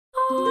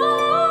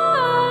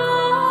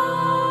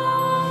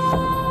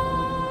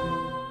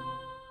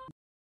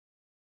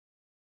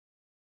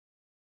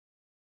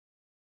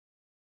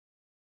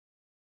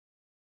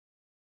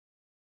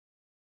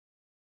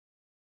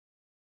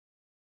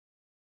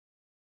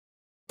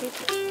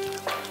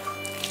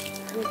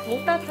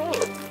মোটা তো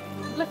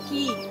এগুলো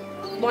কি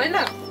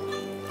ময়লা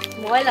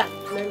ময়লা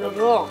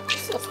রং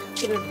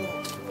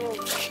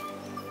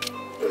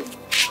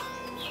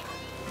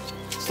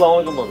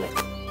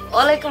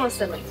ওয়ালাইকুম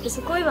আসসালাম কিছু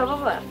কইবা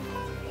বাবা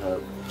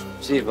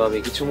জি ভাবি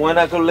কিছু মনে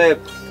না করলে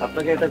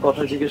আপনাকে একটা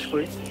কথা জিজ্ঞেস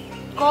করি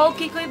কও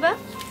কি কইবা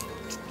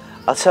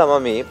আচ্ছা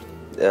মামি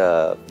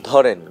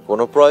ধরেন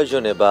কোনো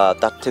প্রয়োজনে বা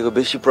তার থেকে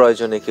বেশি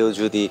প্রয়োজনে কেউ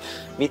যদি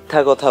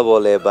মিথ্যা কথা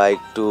বলে বা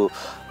একটু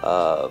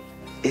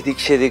এদিক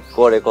সেদিক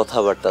করে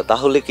কথাবার্তা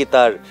তাহলে কি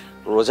তার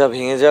রোজা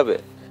ভেঙে যাবে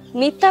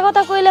মিথ্যা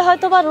কথা কইলে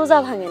হয়তো বা রোজা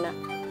ভাঙে না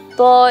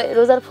তো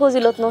রোজার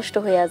ফজিলত নষ্ট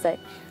হয়ে যায়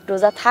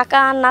রোজা থাকা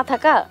আর না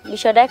থাকা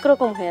বিষয়টা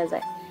একরকম হয়ে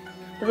যায়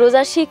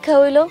রোজার শিক্ষা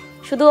হইল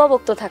শুধু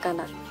অবক্ত থাকা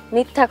না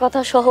মিথ্যা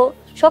কথা সহ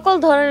সকল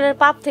ধরনের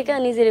পাপ থেকে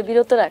নিজের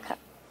বিরত রাখা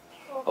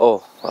ও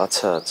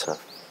আচ্ছা আচ্ছা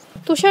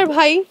তুষার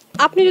ভাই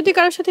আপনি যদি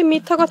কারোর সাথে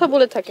মিথ্যা কথা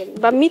বলে থাকেন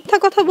বা মিথ্যা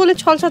কথা বলে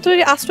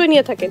ছলচাতুরির আশ্রয়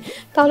নিয়ে থাকেন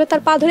তাহলে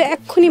তার পা ধরে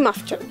এক্ষুনি মাফ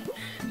চান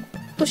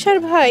তুষার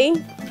ভাই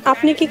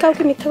আপনি কি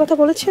কাউকে মিথ্যা কথা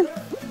বলেছেন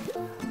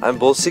আমি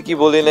বলছি কি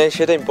বলি নাই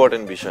সেটা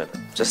ইম্পর্টেন্ট বিষয় না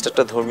জাস্ট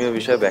একটা ধর্মীয়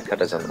বিষয়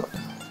ব্যাখ্যাটা জানবো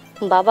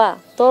বাবা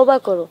তওবা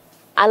করো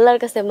আল্লাহর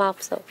কাছে মাফ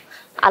চাও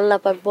আল্লাহ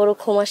পাক বড়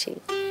ক্ষমাশীল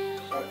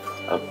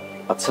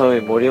আচ্ছা আমি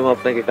মরিয়ম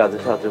আপনাকে কাজে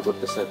সাহায্য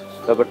করতেছেন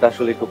ব্যাপারটা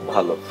আসলে খুব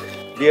ভালো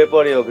বিয়ের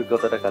পরে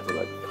অভিজ্ঞতাটা কাজে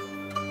লাগবে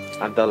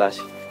আমি তাহলে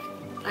আসি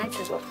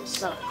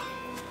আচ্ছা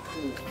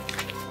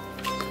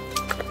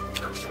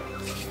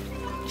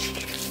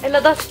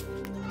এলো দাও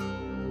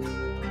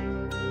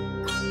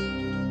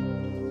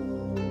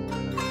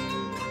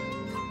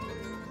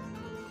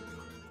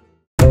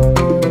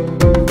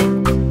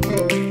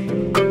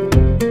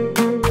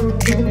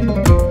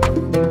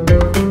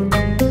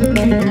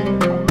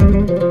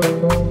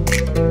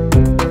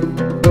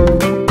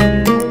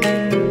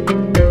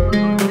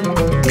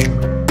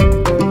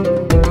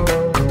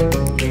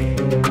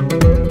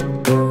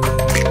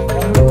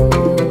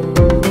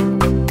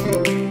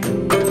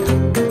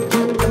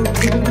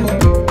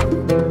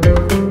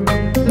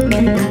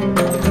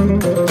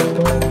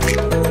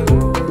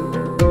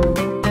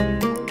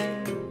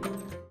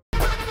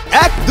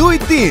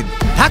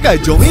ঢাকায়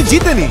জমি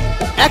জিতে নিন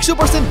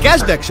 100%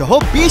 ক্যাশব্যাক সহ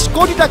 20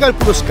 কোটি টাকার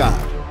পুরস্কার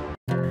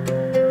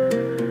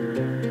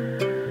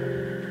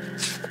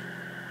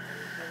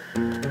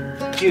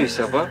কি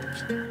হইছে আপা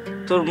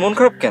তোর মন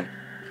খারাপ কেন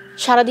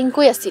সারাদিন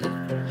কই আসছিলি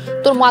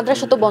তোর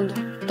মাদ্রাসা তো বন্ধ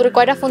তোর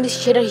কয়টা ফোন দিছিস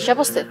সেটার হিসাব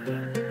আছে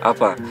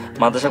আপা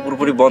মাদ্রাসা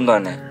পুরোপুরি বন্ধ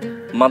হয় না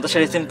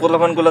মাদ্রাসার এসএম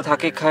পোলাপানগুলো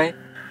থাকে খায়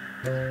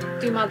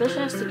তুই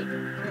মাদ্রাসায় আসছিলি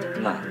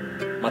না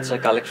মাদ্রাসার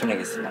কালেকশনে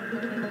গেছিলাম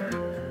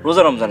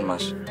রোজা রমজান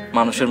মাস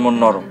মানুষের মন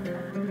নরম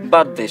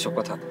বাদ দে এসব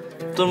কথা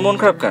তোর মন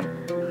খারাপ কেন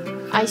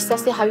আস্তে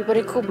আস্তে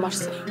হাবিবারে খুব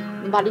মারছে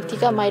বাড়ি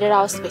থেকে মায়ের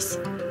আওয়াজ পেয়েছি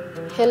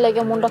হেল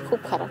লাগে মনটা খুব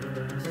খারাপ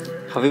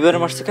হাবিবার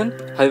মারছে কেন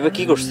হাবিবা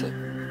কি করছে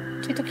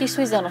তুই তো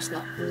কিছুই জানোস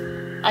না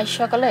আজ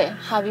সকালে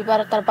হাবিবার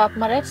তার বাপ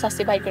মারে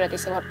শাস্তি বাই করে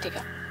দিয়েছে ঘর থেকে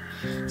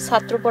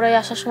ছাত্র পড়ায়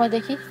আসার সময়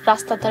দেখি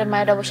রাস্তার ধারে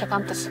মায়েরা বসে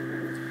কাঁদতেছে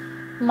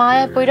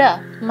মায়া পইরা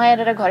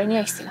মায়েরা ঘরে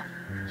নিয়ে আসছিলাম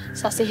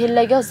শাস্তি হেল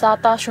লাগেও যা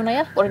তা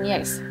শুনাইয়া ওরে নিয়ে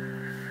গেছে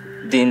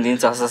দিন দিন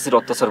চাষাচাষির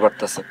অত্যাচার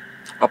বাড়তেছে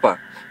আপা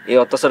এই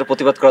অত্যাচারের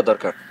প্রতিবাদ করা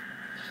দরকার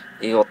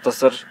এই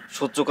অত্যাচার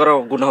সহ্য করা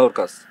গুনাহর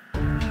কাজ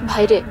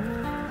ভাইরে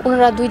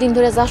ওনারা 2 দিন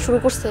ধরে যা শুরু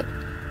করছে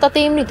তাতে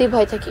এমনিতেই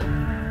ভয় থাকি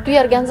তুই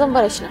আর গ্যাঞ্জাম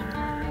বাড়াইস না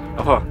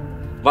আপা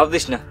বাদ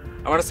দিস না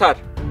আমার স্যার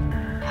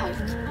ভাই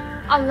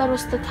আল্লাহর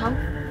রাস্তে থাম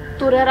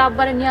তোর আর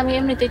আব্বারে নিয়ে আমি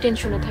এমনিতেই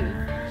টেনশনে থাকি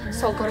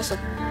সব ঘরে সব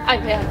আয়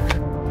ভাই আয়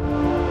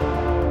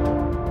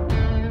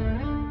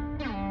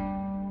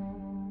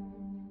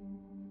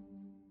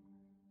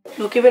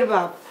নকিবের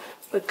বাপ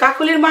ওই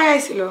কাকুলির মায়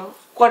আইছিল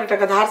কত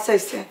টাকা ধার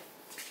চাইছে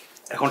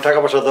এখন টাকা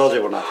পয়সা দেওয়া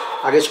যাবে না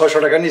আগে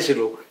 600 টাকা নিয়েছিল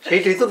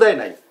সেইটাই তো দেয়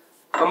নাই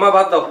আম্মা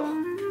বাদ দাও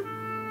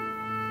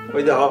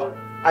ওই দেখো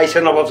আইসে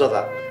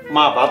নবাবজাদা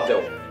মা বাদ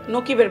দাও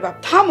নকিবের বাপ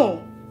থামো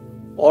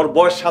ওর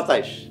বয়স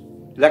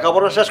 27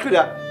 লেখাপড়া শেষ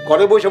করিয়া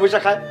ঘরে বসে বসে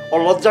খায় ওর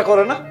লজ্জা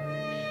করে না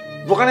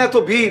দোকানে এত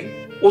ভিড়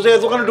ও যে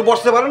দোকানে একটু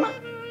বসতে পারে না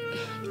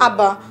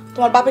আব্বা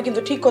তোমার বাপে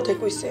কিন্তু ঠিক কথাই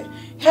কইছে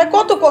হ্যাঁ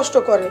কত কষ্ট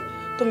করে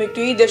তুমি একটু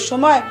ঈদের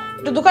সময়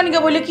একটু দোকানে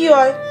গিয়ে বলে কি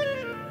হয়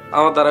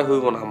আমার দ্বারা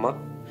হইব না আম্মা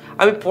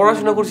আমি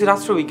পড়াশোনা করছি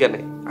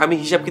রাষ্ট্রবিজ্ঞানে আমি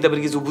হিসাব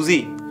কিতাবের কিছু বুঝি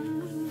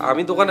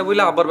আমি দোকানে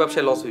বইলে আবার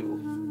ব্যবসায় লস হইব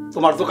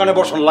তোমার দোকানে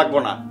বসন লাগবো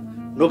না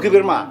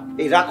নকিবের মা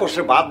এই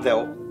রাক্ষসে বাদ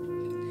দাও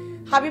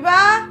হাবিবা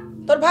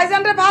তোর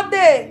ভাইজান রে ভাত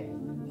দে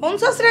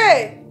শুনছস রে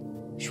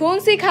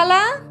শুনছি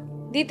খালা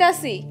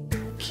দিতাছি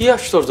কি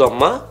আশ্চর্য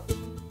আম্মা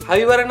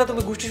হাবিবারে না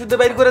তুমি গোষ্ঠী শুদ্ধ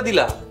বাইর করে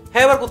দিলা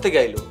হ্যাঁ এবার কোথেকে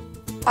আইলো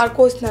আর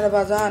কইস না রে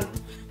বাজান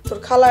তোর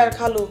খালা আর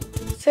খালু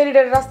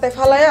সেরিডের রাস্তায়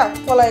ফালাইয়া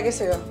পলায়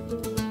গেছে গা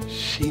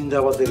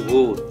সিন্দাবাদের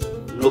ভূত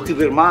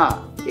নকিবের মা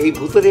এই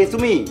ভূতের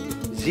তুমি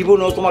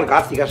জীবনেও তোমার গা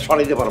থেকে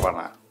সরাইতে পারবা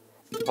না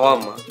ও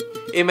আম্মা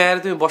এই মায়ের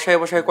তুমি বসায়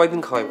বসায়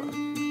কয়দিন খাওয়াইবা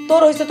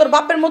তোর হয়েছে তোর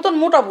বাপের মতন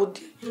মোটা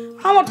বুদ্ধি,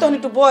 আমার তখন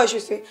একটু বয়স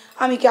হয়েছে,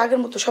 আমি কি আগের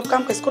মতো সব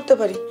কাম কাজ করতে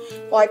পারি?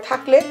 ওই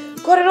থাকলে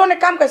ঘরের অনেক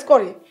কাম কাজ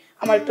করে,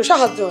 আমার একটু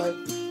সাহায্য হয়।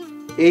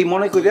 এই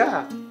মনে করিয়া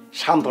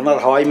সান্ত্বনার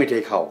হাওয়াই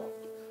মিঠাই খাও।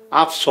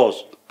 আফসোস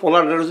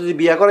পোলারের যদি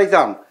বিয়া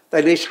করাইতাম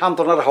তাইলে এই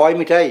সান্ত্বনার হাওয়াই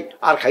মিঠাই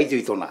আর খাইতে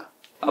হইতো না।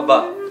 আব্বা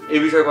এই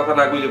বিষয়ে কথা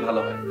না কইলে ভালো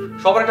হয়,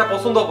 সবার একটা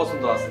পছন্দ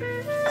অপছন্দ আছে।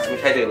 আমি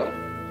খাইতে গেলাম।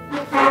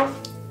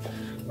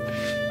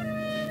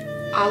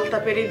 আলতা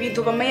পেরে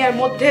বিধবা মেয়ের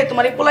মধ্যে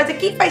তোমার এই পোলা যে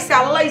কি পাইছে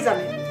আল্লাহই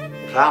জানে।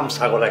 রাম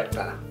ছাগল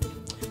একটা।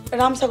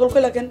 রাম ছাগল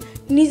কইলা কেন?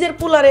 নিজের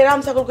পোলারে রাম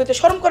ছাগল কইতে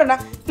শরম করে না?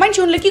 মানুষ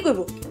শুনলে কি কইব?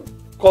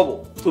 কব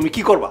তুমি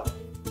কি করবা?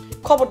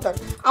 খবরদার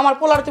আমার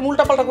পোলার তুমি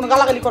উল্টা পাল্টা কোনো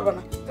গালাগালি করবে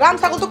না। রাম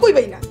ছাগল তো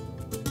কইবেই না।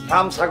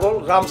 রাম ছাগল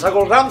রাম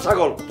ছাগল রাম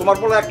ছাগল, তোমার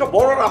পোলা একটা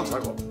বড় রাম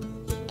ছাগল।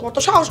 তোমার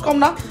তো সাহস কম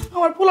না,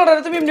 আমার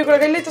পোলারে তুমি এমনি করে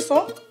গাইলাইতেছো।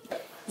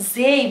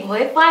 যেই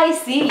ভয়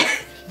পাইছি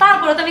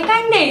তারপরে তুমি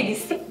কান্নাই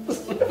দিছি।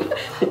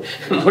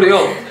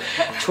 মরিয়ম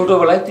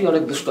ছোটবেলায় তুই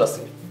অনেক দুষ্ট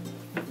আছিস।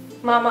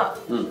 মামা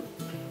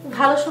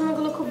ভালো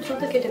সময়গুলো খুব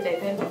দ্রুত কেটে যায়,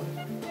 তাই না?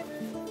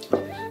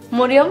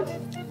 মরিয়ম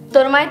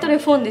তোর মাই তোরে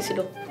ফোন দিছিল,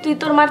 তুই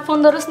তোর মার ফোন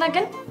ধরস না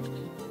কেন?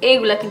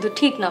 এইগুলা কিন্তু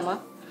ঠিক না মা।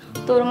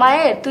 তোর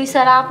মায়ের তুই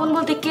ছাড়া আপন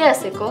বলতে কে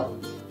আছে ক?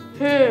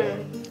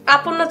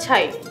 আপন না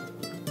ছাই,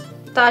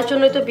 তার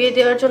জন্যই তো বিয়ে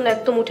দেওয়ার জন্য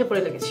একদম উঠে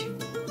পড়ে লেগেছি।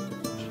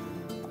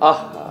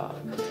 আহা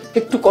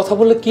একটু কথা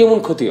বললে কি এমন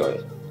ক্ষতি হয়?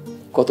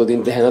 কতদিন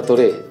দেখে না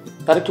তোরে,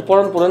 তার একটু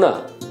পড়ান পড়ে না।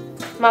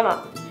 মামা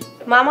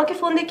মামাকে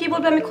ফোন দিয়ে কি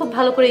বলবে আমি খুব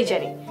ভালো করেই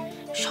জানি।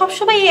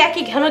 সবসময় এই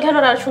একই ঘন ঘন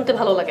আর শুনতে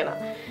ভালো লাগে না।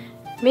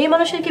 মেয়ে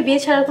মানুষের কি বিয়ে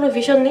ছাড়ার কোনো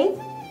ভিশন নেই?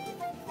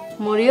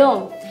 মরিয়ম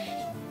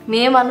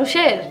মেয়ে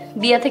মানুষের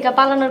বিয়া থেকে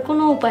পালানোর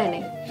কোনো উপায়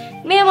নেই।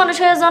 মেয়ে মানুষ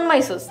হয়ে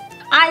জন্মাইছস,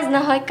 আজ না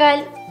হয় কাল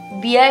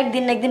বিয়া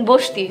একদিন না একদিন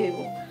বসতেই হইব।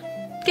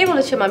 কে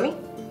বলেছে মামি?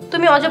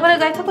 তুমি অজপাড়ায়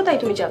গায়ে থাকো তাই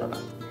তুমি জানো না।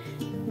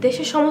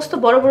 দেশের সমস্ত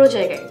বড় বড়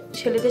জায়গায়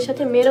ছেলেদের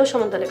সাথে মেয়েরাও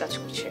সমান তালে কাজ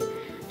করছে।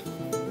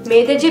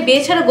 মেয়েদের যে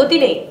বিয়ে ছাড়া গতি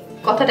নেই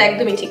কথাটা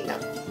একদমই ঠিক না।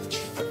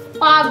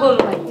 পাগল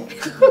ভাইয়া।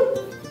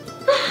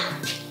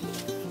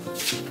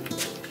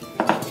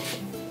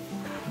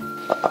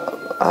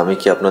 আমি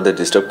কি আপনাদের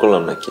ডিস্টার্ব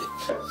করলাম নাকি?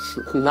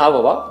 না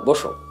বাবা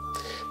বসো।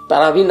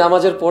 তারাবি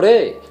নামাজের পরে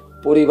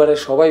পরিবারের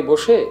সবাই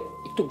বসে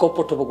একটু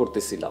গপ্পটপ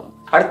করতেছিলাম।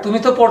 আর তুমি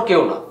তো পর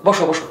কেউ না,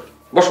 বসো বসো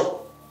বসো।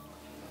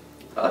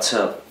 আচ্ছা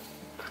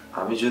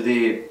আমি যদি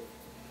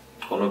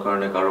কোনো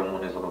কারণে কারো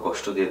মনে কোনো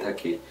কষ্ট দিয়ে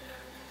থাকি,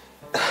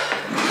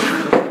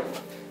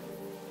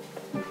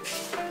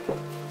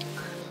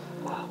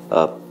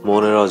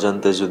 মনের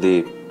অজান্তে যদি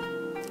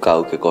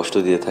কাউকে কষ্ট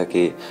দিয়ে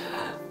থাকি,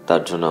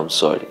 তার জন্য আই এম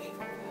সরি।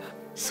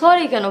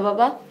 সরি কেন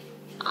বাবা?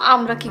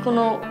 আমরা কি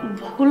কোনো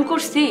ভুল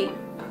করছি?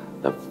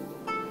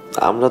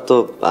 আমরা তো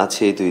আছি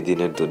এই 2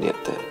 দিনের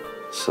দুনিয়াতে,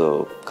 সো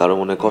কারো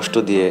মনে কষ্ট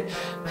দিয়ে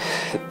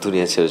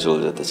দুনিয়া ছেড়ে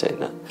চলে যেতে চাই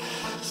না।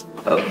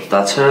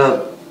 তাছাড়া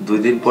 2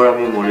 দিন পর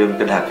আমি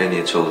মরিয়মকে ঢাকায়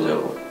নিয়ে চলে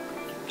যাব।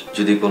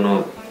 যদি কোনো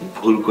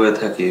ভুল করে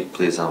থাকি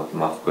প্লিজ আমাকে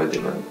মাফ করে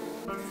দিবেন।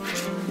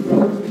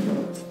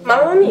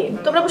 মামামণি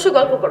তোমরা বসে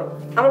গল্প করো,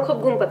 আমার খুব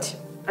ঘুম পাচ্ছে,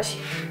 আসি।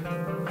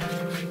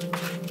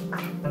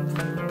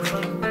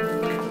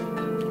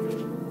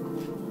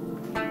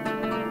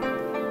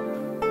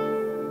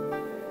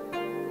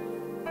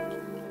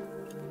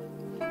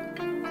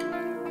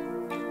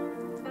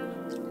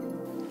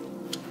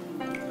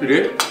 রে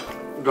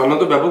রান্না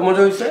তো ব্যাপক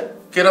মজা হয়েছে।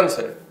 কে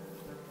রাঁধছে?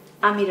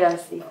 আমি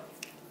রাঁধছি।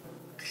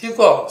 কি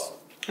কস?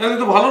 তুই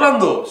তো ভালো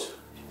রাঁধোস।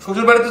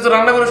 শ্বশুর বাড়িতে তো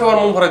রান্না করে সবার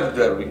মন ভরাই দিতে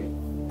পারবি।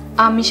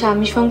 আমি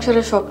স্বামী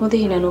সংসারের স্বপ্ন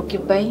দেখি না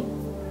নকিব ভাই।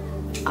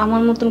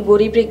 আমার মতন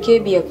গরিব রেখে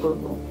বিয়ে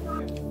করব।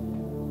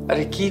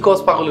 আরে কি কস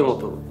পাগলের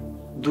মতো?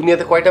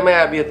 দুনিয়াতে কয়টা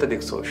মেয়ে বিয়েতে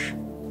দেখছোস?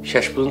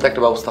 শেষ পর্যন্ত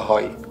একটা ব্যবস্থা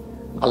হয়,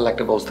 আল্লাহ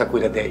একটা ব্যবস্থা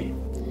কইরা দেয়।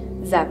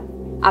 যাক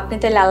আপনি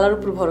তাহলে আল্লাহর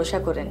উপর ভরসা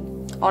করেন,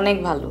 অনেক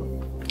ভালো।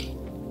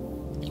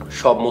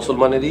 সব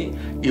মুসলমানেরই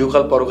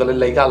ইহকাল পরকালের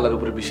লাইগা আল্লাহর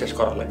উপরে বিশ্বাস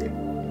করা লাগে।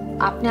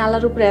 আপনি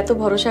আল্লাহর উপরে এত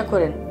ভরসা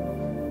করেন,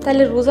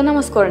 তাহলে রোজা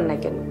নামাজ করেন না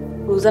কেন?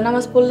 রোজা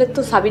নামাজ পড়লে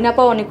তো সাবিনা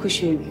পাও অনেক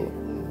খুশি হইব।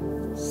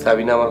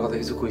 সাবিনা আমার কথা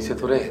কিছু কইছে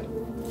তোরে?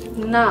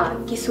 না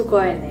কিছু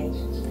কয় নাই।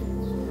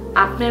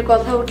 আপনার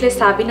কথা উঠলে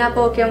সাবিনা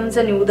পাও কেমন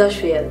জানি উদাস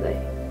হইয়া যায়।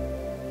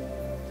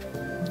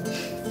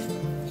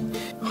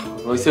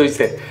 হইছে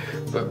হইছে,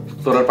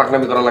 তোর আর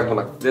পাকনামি করা লাগবে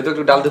না। যেহেতু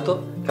একটু ডাল দিত,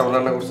 কেমন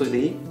রান্না করছিস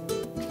দেখি।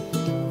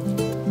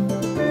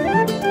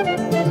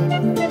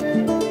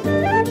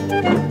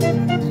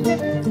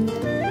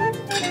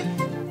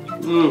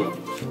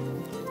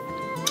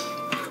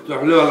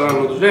 তাহলে ভালো রান্না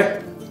করছিস রে।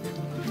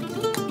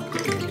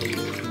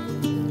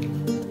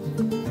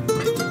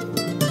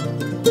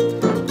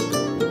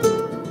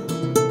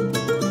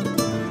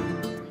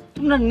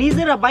 তোমরা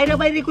নিজেরা বাইরে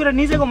বাইরে করে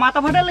নিজেকে মাথা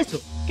ফাটাইছো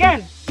কেন?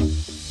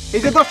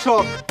 এই যে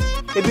দর্শক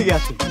এদিকে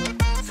আসে,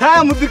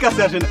 ছায়ামুদ্দির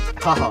কাছে আসে না।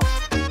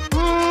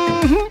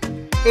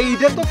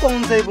 এইটা তো কম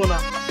চাইবো না,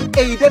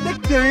 এইটা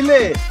দেখতে হইলে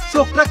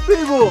চোখ রাখতে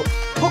হইব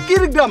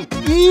ফকির গ্রাম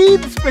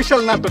ঈদ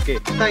স্পেশাল নাটকে,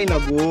 তাই না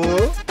গো?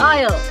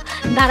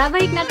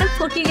 ধারাবাহিক নাটক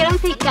ফকির গ্রাম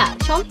থেকে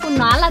সম্পূর্ণ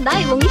আলাদা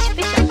এবং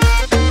স্পেশাল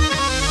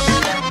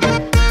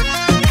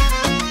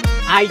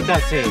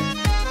আইতাছে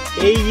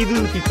এই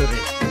ঈদুল ফিতরে।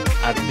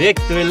 আর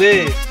দেখতে হইলে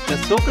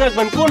চোখ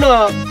রাখবেন কোন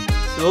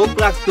চোখ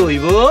রাখতে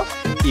হইব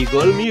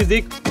ইগল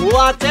মিউজিক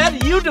ওয়াচের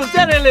ইউটিউব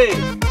চ্যানেলে।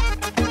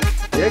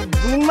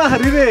 একদম না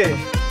হারি রে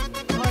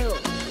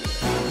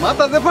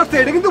মাথা যে পড়ছে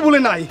এটা কিন্তু বলে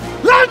নাই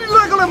লাঠি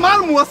লাগালে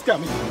মারমু আজকে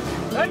আমি।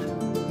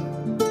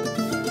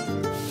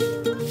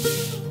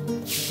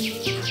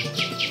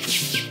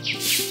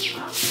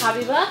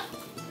 হাবিবা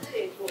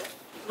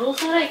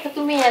রোজারা এটা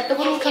তুমি এত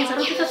বড় উঠান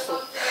ঝাড়ু দিতেছো?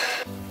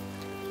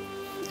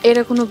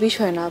 এটা কোনো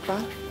বিষয় না আপা,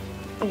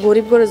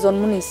 গরিব ঘরে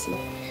জন্ম নিয়েছি,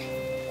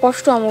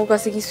 কষ্ট আমার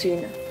কাছে কিছুই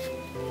না।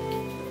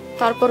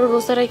 তারপরও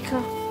রোজা রাখা।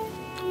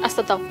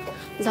 আচ্ছা দাও,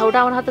 ঝাড়ুটা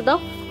আমার হাতে দাও,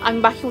 আমি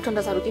বাকি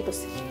উঠানটা ঝাড়ু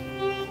দিতেছি।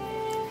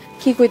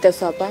 কি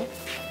কইতাছো আপা?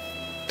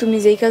 তুমি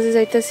যেই কাজে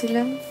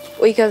যাইতাছিলাম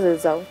ওই কাজে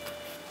যাও।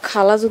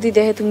 খালা যদি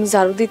দেখে তুমি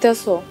ঝাড়ু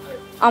দিতেছো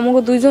আমাকে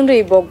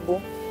দুইজনেরই বকবো।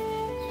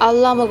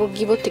 আল্লাহ আমাকে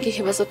গিবত থেকে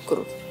হেফাজত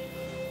করো।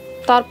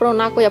 তারপরও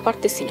না কইয়া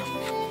পারতেছি না,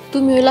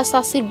 তুমি হইলা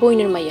শাশির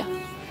বইনের মাইয়া,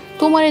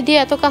 তোমারে দিয়ে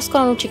এত কাজ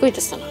করানো ঠিক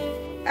হইতেছে না।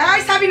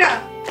 এই সাবিনা,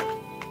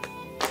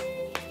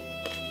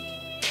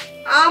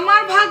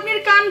 আমার ভাগ্নির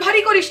কান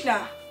ভারী করিস না।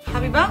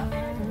 হাবিবা,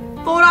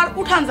 তোর আর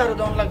উঠান ঝাড়ু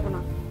দেওয়া লাগবে না,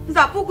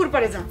 যা পুকুর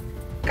পাড়ে যা,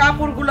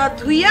 কাপড়গুলা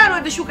ধুইয়া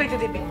রোদে শুকাইতে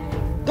দিবি।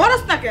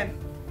 ধরস না কেন?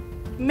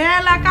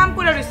 মেলা কাম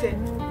করে রইছে,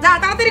 যা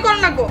তাড়াতাড়ি করা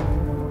লাগবো।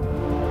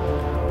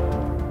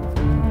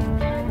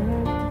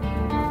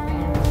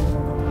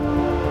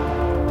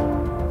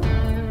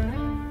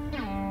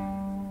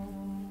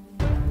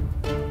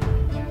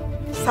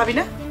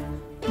 সাবিনা,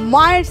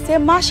 মায়ের সে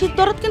মাসির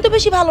দরদ কিন্তু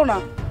বেশি ভালো না।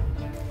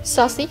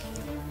 শাশি,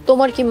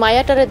 তোমার কি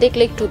মায়াটারে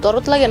দেখলে একটু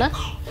দরদ লাগে না?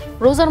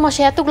 রোজার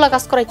মাসে এতগুলা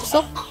কাজ করাইতেছো,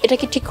 এটা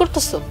কি ঠিক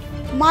করতেছো?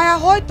 মায়া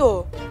হয় তো,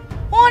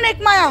 অনেক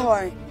মায়া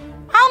হয়।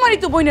 আমারই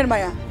তো বোনের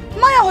মায়া,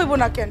 মায়া হইব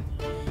না কেন?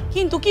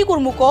 কিন্তু কি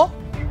করবো ক,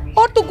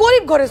 ওর তো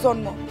গরিব ঘরে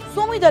জন্ম,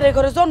 জমিদারের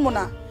ঘরে জন্ম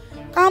না।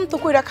 কাম তো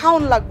কইরা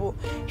খাওয়ান লাগবো,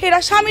 হেরা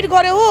স্বামীর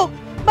ঘরে হোক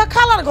বা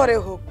খালার ঘরে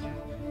হোক।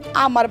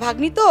 আমার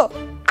ভাগ্নি তো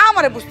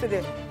আমারে বুঝতে দে,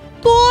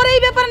 তোর এই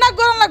ব্যাপারে নাক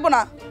গলান লাগবো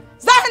না।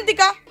 যা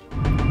হেন্তিকা।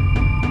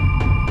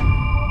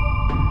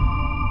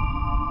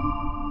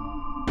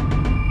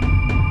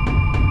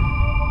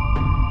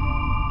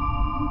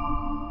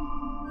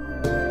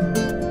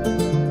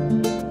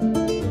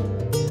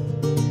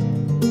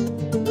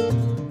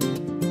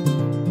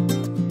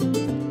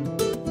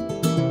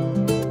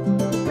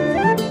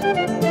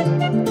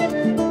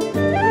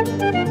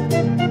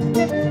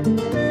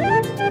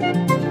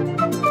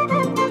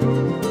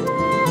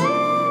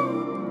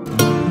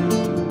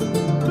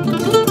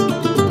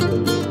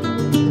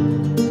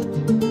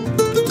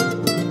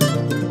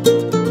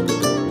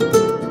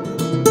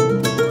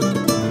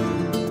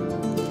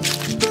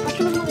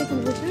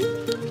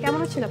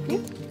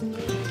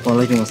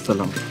 ওয়ালাইকুম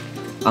আসসালাম।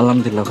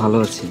 আলহামদুলিল্লাহ ভালো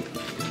আছি,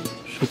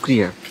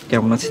 শুক্রিয়া।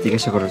 কেমন আছি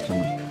জিজ্ঞাসা করার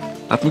জন্য।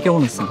 আপনি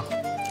কেমন আছেন?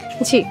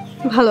 জি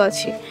ভালো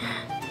আছি।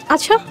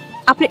 আচ্ছা,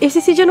 আপনি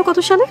এসএসসির জন্য কত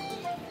সালে?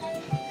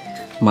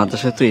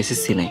 মাদ্রাসায় তো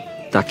এসএসসি নাই,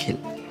 দাখিল।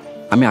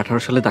 আমি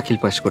 18 সালে দাখিল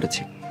পাস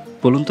করেছি।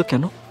 বলুন তো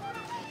কেন?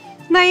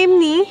 না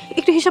এমনি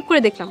একটু হিসাব করে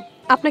দেখলাম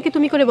আপনাকে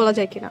তুমি করে বলা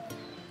যায় কিনা।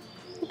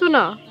 তো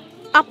না,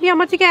 আপনি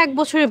আমার থেকে 1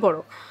 বছরের বড়।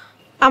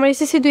 আমার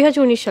এসএসসি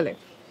 2019 সালে।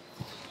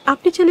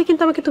 আপনি চাইলে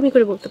কিন্তু আমাকে তুমি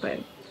করে বলতে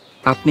পারেন।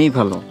 আপনিই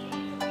ভালো,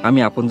 আমি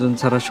আপনজন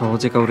ছাড়া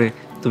সহজে কাউরে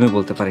তুমি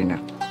বলতে পারি না।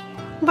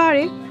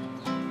 বারে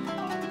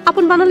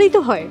আপন বানালেই তো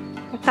হয়,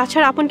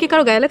 তাছাড়া আপন কি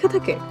কারো গায়ে লেখা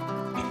থাকে?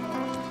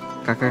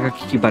 কাকা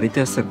কাকি কি বাড়িতে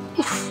আছেন?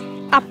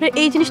 আপনার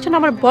এই জিনিসটা না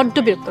আমার বড্ড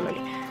বিরক্ত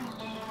লাগে,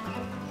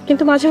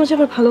 কিন্তু মাঝে মাঝে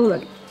আবার ভালোও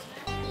লাগে।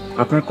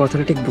 আপনার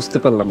কথাটা ঠিক বুঝতে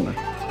পারলাম না।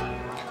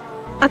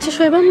 আচ্ছা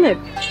শোয়েব আহমেদ,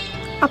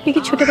 আপনি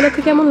কি ছোটবেলা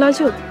থেকে এমন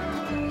লাজুক?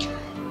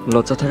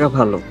 লজ্জা থাকা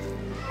ভালো।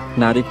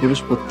 নারী পুরুষ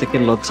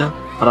প্রত্যেকের লজ্জা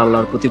আর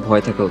আল্লাহর প্রতি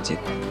ভয় থাকা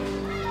উচিত।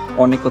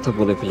 অনেক কথা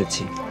বলে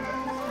ফেলেছি,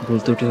 ভুল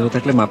ত্রুটি হয়ে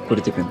থাকলে মাফ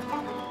করে দেবেন।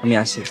 আমি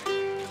আসি।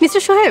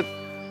 মিস্টার সোহেব,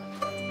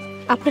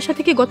 আপনার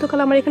সাথে কি গতকাল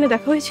আমার এখানে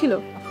দেখা হয়েছিল?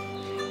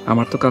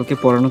 আমার তো কালকে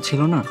পড়ানো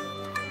ছিল না।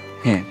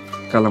 হ্যাঁ,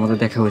 কাল আমাদের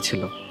দেখা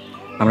হয়েছিল।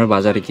 আমরা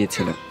বাজারে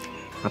গিয়েছিলাম,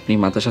 আপনি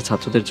মাদ্রাসা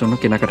ছাত্রদের জন্য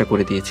কেনাকাটা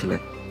করে দিয়েছিলেন।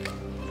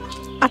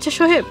 আচ্ছা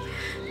সোহেব,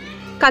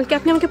 কালকে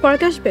আপনি আমাকে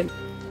পড়াতে আসবেন?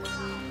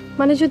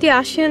 মানে যদি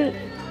আসেন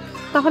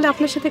তাহলে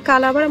আপনার সাথে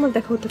কাল আবার আমার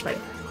দেখা হতে পারে।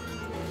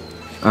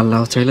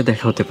 আল্লাহ চাইলে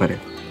দেখা হতে পারে।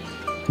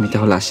 আমি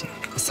তাহলে আসি।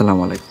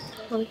 আসসালামু আলাইকুম।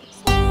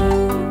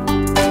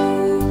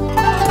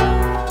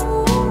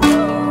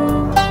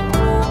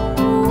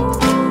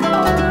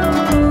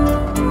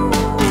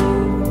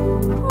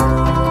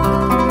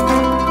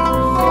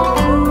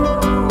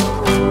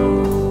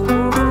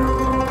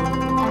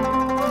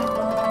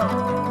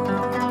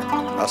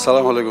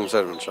 আসসালামু আলাইকুম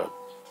চেয়ারম্যান সাহেব।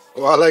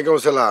 ওয়ালাইকুম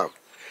আসসালাম।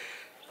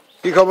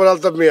 কি খবর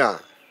আলতাফ মিয়া,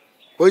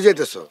 কই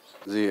যাইতেছ?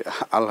 জি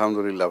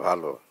আলহামদুলিল্লাহ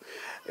ভালো,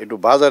 একটু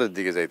বাজারের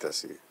দিকে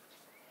যাইতাছি।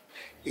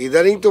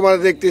 ইদানিং তোমার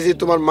দেখতেছি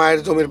তোমার মায়ের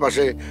জমির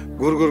পাশে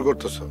ঘুরঘুর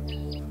করতেছ।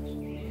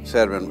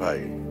 চেয়ারম্যান ভাই,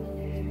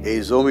 এই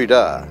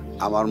জমিটা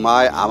আমার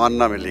মায় আমার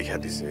নামে লিখা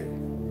দিছে।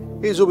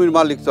 এই জমির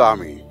মালিক তো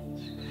আমি।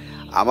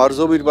 আমার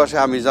জমির পাশে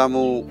আমি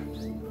যামু,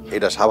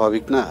 এটা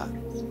স্বাভাবিক না?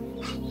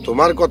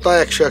 তোমার কথা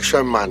 100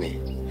 আমি মানি।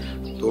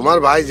 তোমার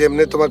ভাই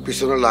যেমনে তোমার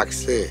পিছনে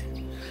লাগছে,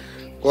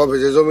 কবে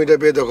যে জমিটা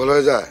বেদখল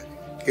হয়ে যায়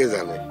কে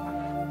জানে।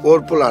 ওর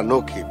পোলা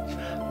নকিব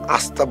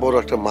আস্তা বড়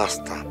একটা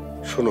মাস্তা।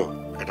 শোনো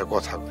একটা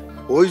কথা,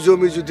 ওই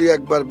জমি যদি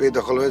একবার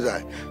বেদখল হয়ে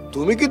যায়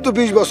তুমি কিন্তু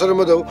 20 বছরের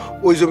মধ্যেও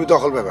ওই জমি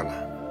দখল পাবে না।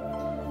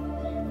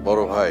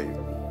 বড় ভাই,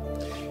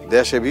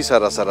 দেশে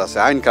বিচার আচার আছে,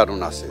 আইন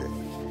কানুন আছে,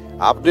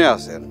 আপনি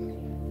আছেন,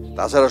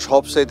 তাছাড়া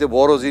সবচাইতে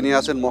বড় যিনি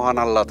আছেন মহান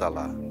আল্লাহ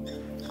তাআলা।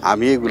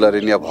 আমি এগুলারে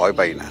নিয়ে ভয়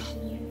পাই না।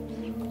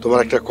 তোমার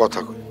একটা কথা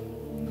কই,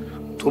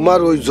 তোমার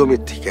ওই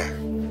জমির থেকে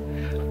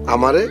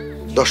আমারে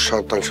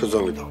 10%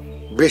 জমি দাও,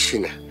 বেশি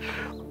না।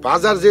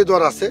 বাজার যে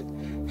দর আছে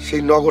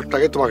সেই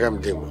নগদটাকে তোমাকে আমি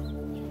দেব।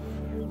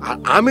 আর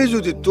আমি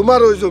যদি তোমার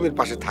ওই জমির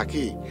পাশে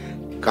থাকি,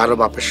 কারো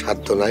বাপের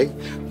সাধ্য নাই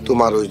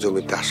তোমার ওই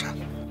জমিতে আসা।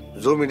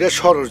 জমিটা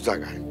সরস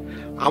জায়গায়,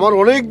 আমার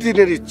অনেক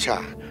দিনের ইচ্ছা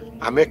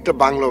আমি একটা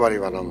বাংলো বাড়ি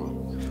বানাবো।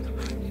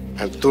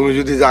 আর তুমি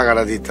যদি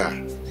জায়গাটা দিতা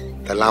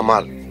তাহলে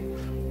আমার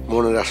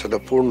মনের আশাটা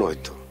পূর্ণ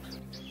হইতো।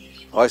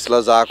 ফয়সলা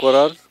যা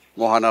করার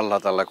মহান আল্লাহ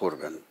তাআলা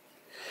করবেন।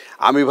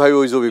 আমি ভাই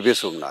ওই জমি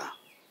বেচুম না।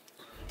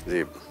 জি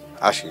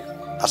আসি,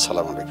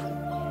 আসসালামু আলাইকুম।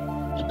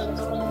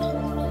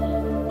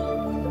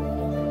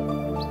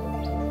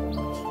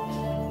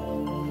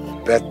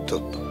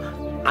 বেদ্যপ,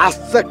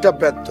 আস্তে একটা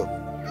বেদ্যপ।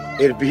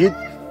 এর বিহিত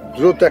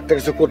দ্রুত একটা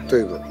কিছু করতে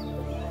হইব।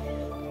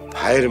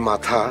 ভাইয়ের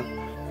মাথা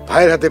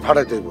ভাইয়ের হাতে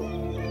ফাটাইতে হইব।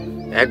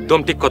 একদম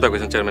ঠিক কথা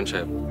কইছেন চেয়ারম্যান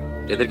সাহেব,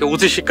 এদেরকে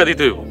উচিত শিক্ষা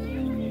দিতে হইব।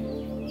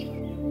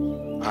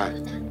 আয়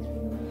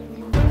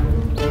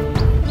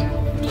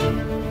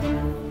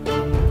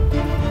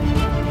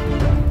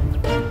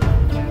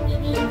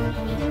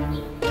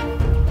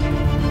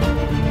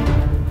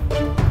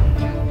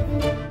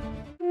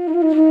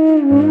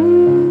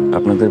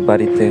আপনাদের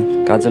বাড়িতে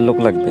কাজের লোক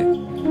লাগবে,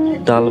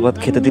 ডাল ভাত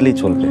খেতে দিলেই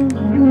চলবে।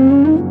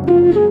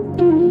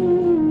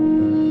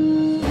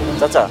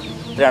 চাচা,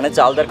 ট্রেনে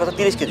চাল দেওয়ার কথা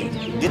 30 কেজি,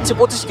 দিচ্ছে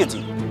 25 কেজি।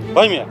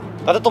 ভাই মিয়া,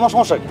 তাতে তোমার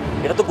সমস্যা কি?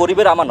 এটা তো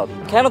গরিবের আমানত,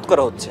 খেয়ানত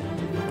করা হচ্ছে।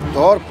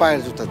 তোর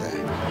পায়ের জুতা দেয়,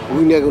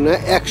 গুইনা গুনা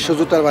 100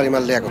 জুতার বাড়ি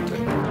মারলে একত্রে।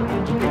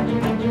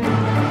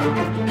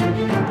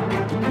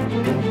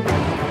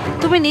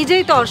 তুমি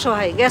নিজেই তো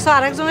অসহায়, গেছো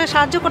আরেকজনের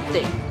সাহায্য করতে।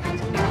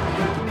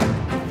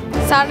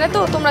 স্যাররা তো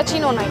তোমরা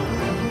চিনো নাই,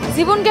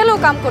 জীবন গেলেও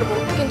কাম করবো,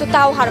 কিন্তু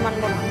তাও হার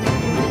মানবো না।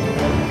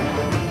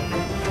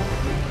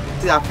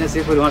 আপনি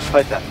যে পরিমাণ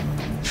শয়তান,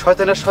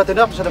 শয়তানের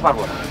আপনার সাথে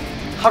পারবো না।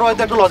 আর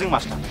হয়তো একটা লজিং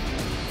মাস্টার।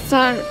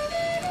 স্যার,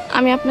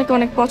 আমি আপনাকে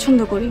অনেক পছন্দ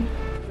করি।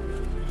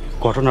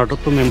 ঘটনাটা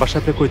তো মেম্বার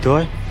সাথে কইতে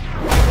হয়।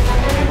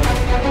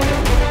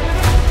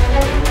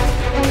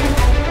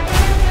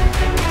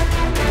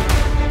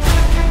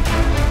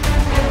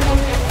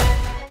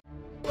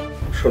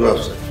 শোনো,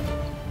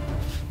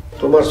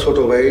 তোমার ছোট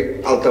ভাই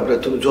আলতাফরে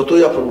তুমি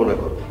যতই আপন মনে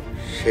করো,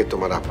 সে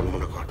তোমার আপন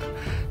মনে কর।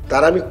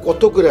 তার আমি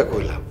কত করে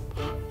কইলাম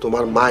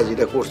তোমার মা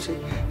যেটা করছে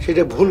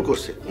সেটা ভুল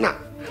করছে না,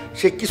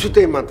 সে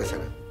কিছুতেই মানতেছে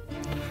না।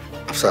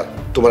 আচ্ছা,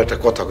 তোমার একটা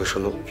কথা কই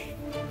শোনো,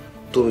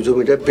 তুমি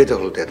জমিটা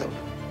বেদখল দিয়ে দাও।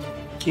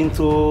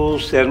 কিন্তু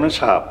চেয়ারম্যান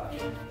সাহেব,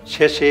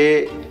 শেষে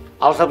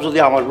আলতাফ যদি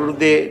আমার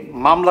বিরুদ্ধে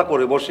মামলা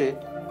করে বসে,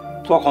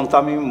 তখন তো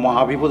আমি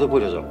মহাবিপদে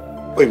পড়ে যাব।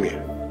 ওই মেয়ে,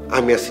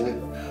 আমি আছি না,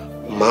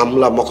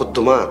 মামলা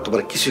মকদ্দমা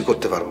তোমার কিছুই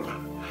করতে পারবো না।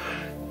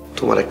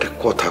 তোমার একটা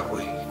কথা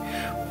কই,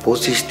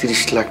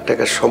 25-30 লাখ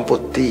টাকার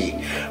সম্পত্তি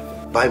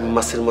বাইম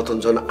মাছের মতন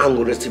যখন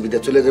আঙ্গুরের চিবিতে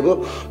চলে যাব,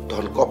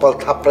 তখন কপাল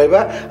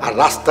থাপড়াইবা আর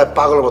রাস্তায়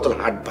পাগলের মতন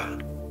হাঁটবা।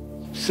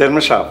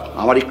 চেয়ারম্যান সাহেব,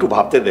 আমার একটু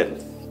ভাবতে দেন।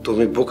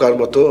 তুমি বোকার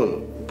মতন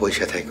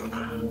পয়সা থাকো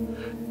না।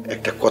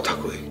 একটা কথা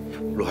কই,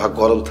 লোহা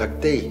গরম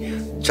থাকতেই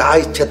যা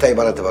ইচ্ছা তাই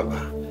বানাতে পারবা,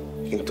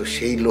 কিন্তু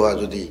সেই লোহা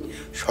যদি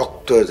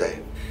শক্ত হয়ে যায়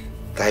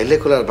তাইলে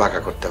করে আর বাঁকা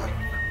করতে পারবা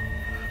না,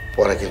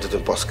 পরে কিন্তু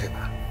তুমি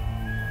পস্কাইবা।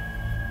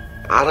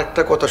 আর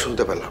একটা কথা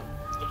শুনতে পেলাম,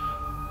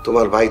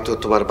 তোমার ভাই তো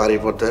তোমার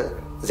বাড়ির মধ্যে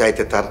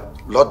যাইতে তার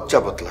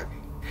লজ্জাবোধ লাগে,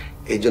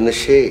 এই জন্য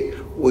সে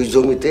ওই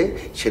জমিতে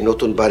সে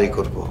নতুন বাড়ি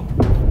করব।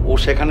 ও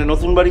সেখানে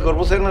নতুন বাড়ি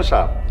করবো চেয়ারম্যান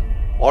সাহেব,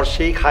 ওর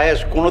সেই খায়েশ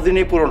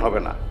কোনোদিনই পূরণ হবে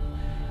না।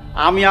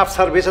 আমি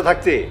আফসার বেঁচে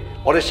থাকতে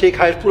ওরে সেই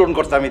খায়েশ পূরণ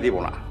করতে আমি দিব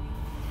না।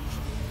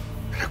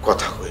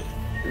 কথা কই,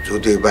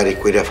 যদি ওই বাড়ি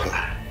কইরা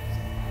ফেলা,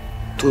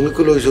 তুমি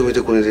কোনো ওই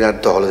জমিতে কোনোদিন আর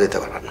দখলে যেতে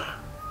পারবা না।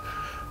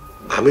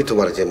 আমি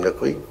তোমার যেমন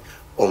কই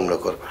অমন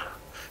করবা।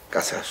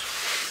 কাছে আসো।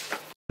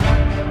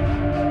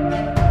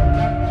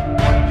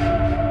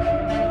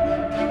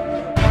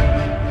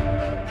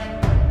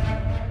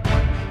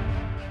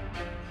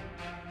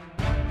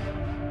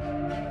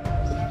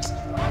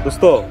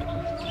 দোস্ত,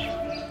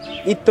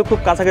 ঈদ তো খুব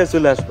কাছাকাছি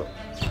চলে আসলো,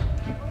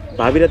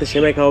 ভাবির হাতে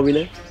সেমাই খাওয়াবি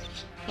না?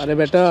 আরে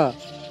বেটা,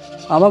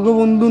 আমাকে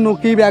বন্ধু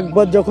নকিব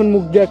একবার যখন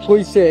মুখ দিয়া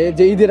কইছে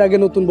যে ঈদের আগে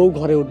নতুন বউ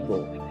ঘরে উঠবো,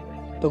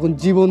 তখন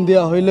জীবন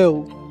দেয়া হইলেও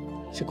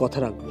সে কথা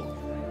রাখবো।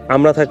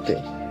 আমরা থাকতে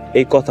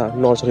এই কথা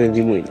নজরে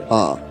দিবই না।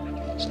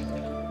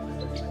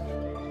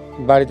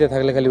 বাড়িতে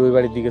থাকলে খালি ওই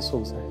বাড়ির দিকে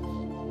চোখ যায়।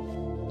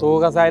 তোর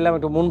কাছে আইলাম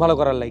একটু মন ভালো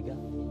করার লাইগা,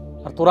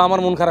 আর তোরা আমার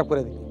মন খারাপ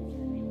করে দিলি।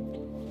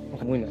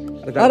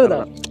 আরে না,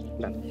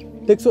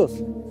 দেখছোস,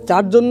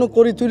 যার জন্য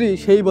করি চুরি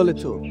সেই বলে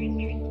চোর।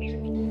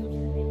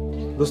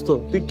 দোস্ত,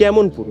 তুই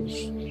কেমন পুরুষ,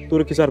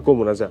 তোর কিছু আর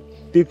কমো না, যা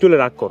তুই চলে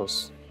রাগ করস।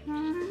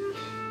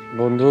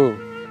 বন্ধু,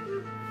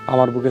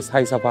 আমার বুকে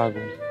ছাই চাপা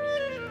আগুন,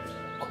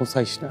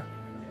 খোঁচাইস না,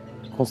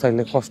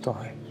 খোঁচাইলে কষ্ট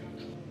হয়।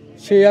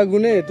 সেই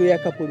আগুনে তুই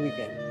একা পড়বি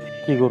কেন?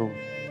 কি করুন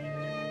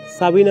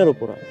সাবিনার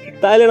উপর,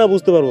 তাইলে না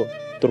বুঝতে পারবো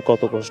তোর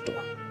কত কষ্ট।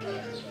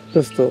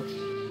 দোস্ত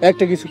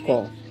একটা কিছু ক,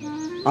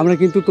 আমরা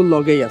কিন্তু তোর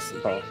লগেই আছি।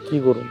 কি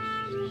করুন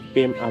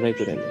প্রেম আদায়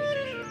করে নি,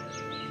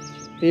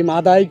 প্রেম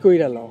আদায়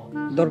কইরা ল,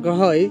 দরকার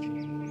হয়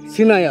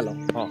সিনাই আলো।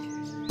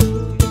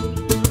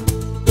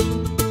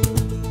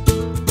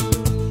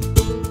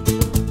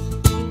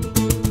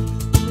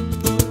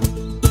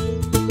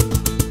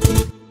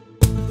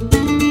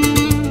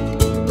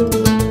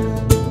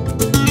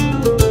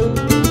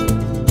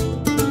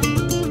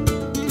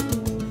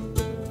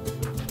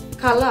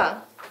 খালা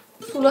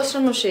চুল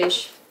আসানো শেষ।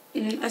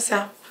 আচ্ছা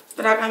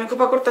রাগ, আমি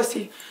কোপা করতেছি।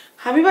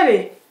 হাবিবারে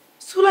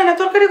চুলাই না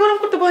তরকারি গরম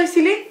করতে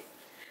বসেছিলি,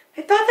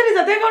 তাড়াতাড়ি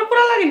যা, দেখ আর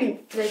পোড়া লাগেনি।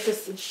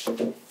 যাইতেছি।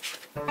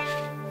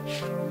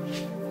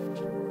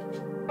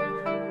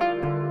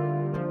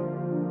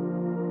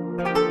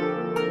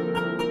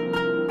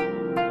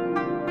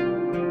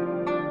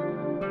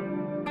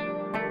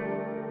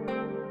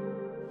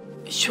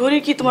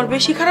 শরীর কি তোমার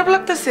বেশি খারাপ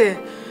লাগতেছে?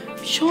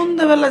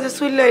 সন্ধ্যাবেলা যে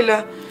চলে আইলা,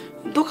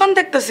 দোকান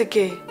দেখতেছে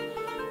কে?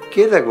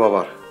 কে দেখ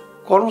বাবার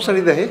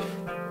কর্মচারী দেখে,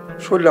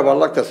 শরীরটা ভালো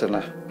লাগতেছে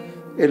না,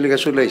 এর লিগে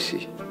চলে আইছি।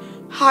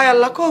 হায়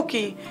আল্লাহ, কও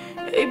কি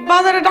এই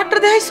বাজারে ডাক্তার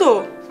দেখাইছো?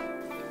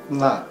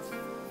 না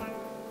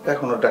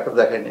এখনো ডাক্তার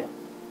দেখাইনি,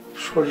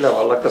 শরীরটা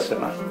ভালো লাগতেছে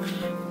না।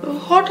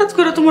 হঠাৎ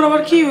করে তোমার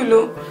আবার কি হইলো?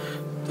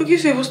 তো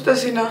কিছুই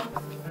বুঝতেছি না।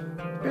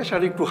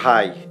 প্রেশার একটু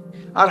হাই,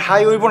 আর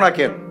হাই হইব না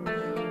কেন?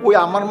 ওই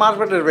আমার মার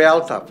পেটের বেয়াল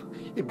তাপ,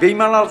 এই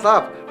বেইমান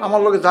তাপ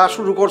আমার লগে যা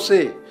শুরু করছে,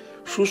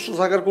 সুস্থ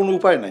থাকার কোনো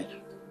উপায় নাই।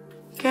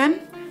 কেন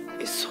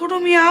এই ছোট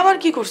মিয়া আবার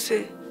কি করছে?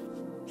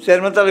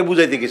 চেয়ারম্যান তারে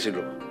বুঝাইতে গেছিল,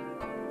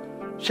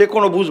 সে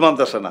কোনো বুঝ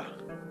মানতেছে না।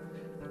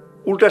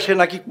 উল্টা সে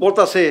নাকি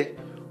বলতেছে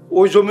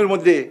ওই জমির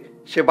মধ্যে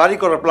সে বাড়ি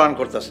করার প্ল্যান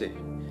করতেছে।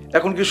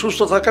 এখন কি সুস্থ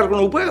থাকার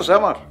কোনো উপায় আছে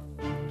আমার?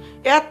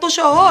 এত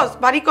সহজ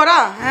বাড়ি করা?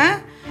 হ্যাঁ,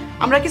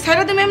 আমরা কি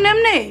ছাইরা দিম এমনি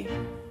এমনি?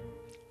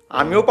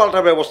 আমিও পাল্টা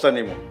ব্যবস্থা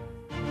নেব,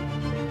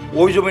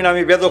 ওই জমিন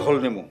আমি বেদখল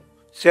নেব।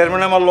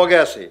 চেয়ারম্যান আমার লগে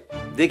আছে,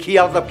 দেখি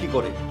আলতাপ কি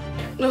করে।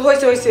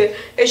 হয়েছে হয়েছে,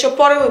 এইসব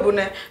পরে হইব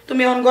না।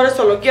 তুমি এখন ঘরে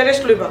চলো, গিয়ে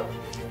রেস্ট লইবা।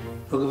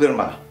 নকিবের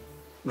মা,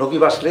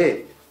 নকিব আসলে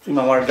তুমি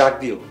আমার ডাক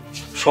দিও,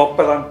 সব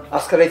প্ল্যান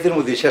আজকে রাতের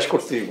মধ্যে শেষ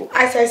করতে দিব।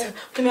 আচ্ছা আচ্ছা,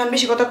 তুমি আর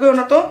বেশি কথা কইও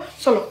না তো,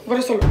 চলো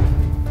ঘরে চলো।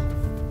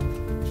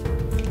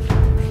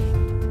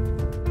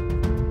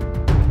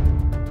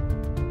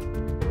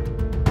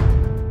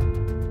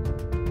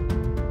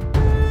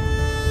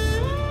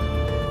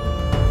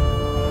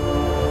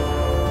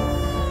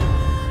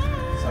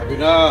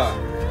 সাবিনা,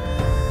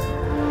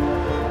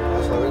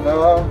 সাবিনা।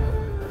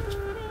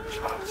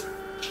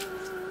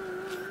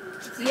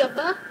 জি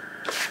আপা।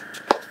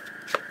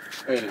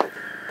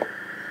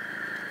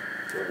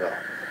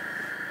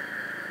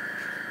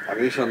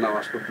 আমি ঈশান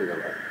নামাজ করতে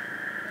গেলাম,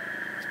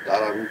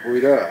 তার আমি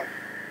কইরা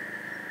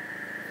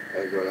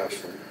একবার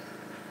আসুন।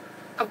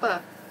 আপা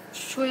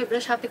শোয়েবরা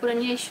সাথে করে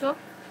নিয়ে এসো।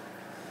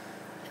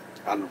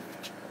 আনো,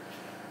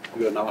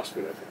 কইরা নামাজ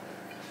পড়ে।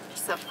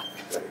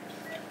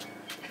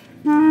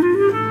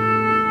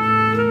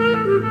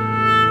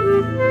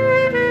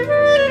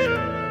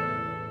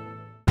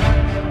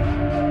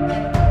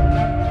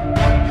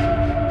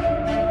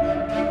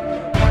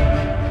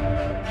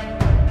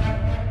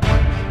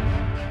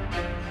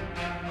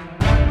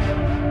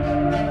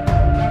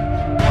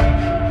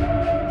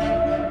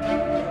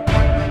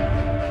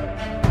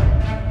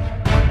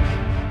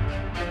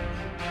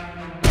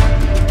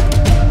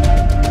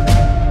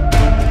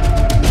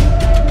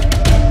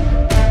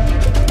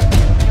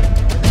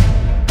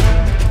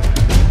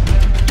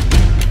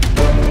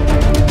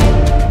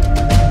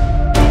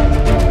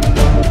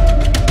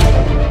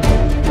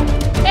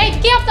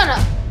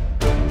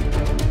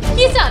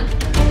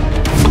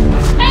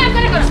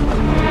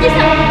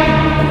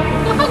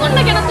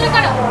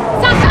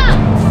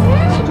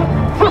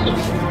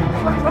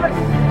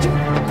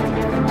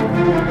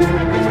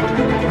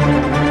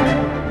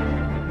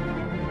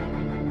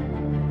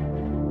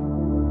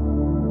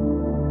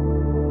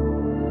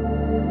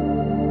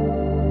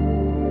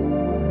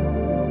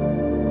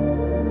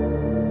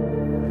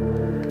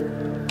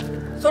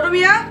 ছোট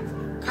মিয়া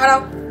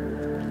খারাপ।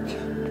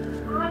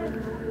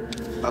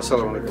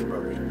 আসসালামু আলাইকুম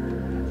ভাবি,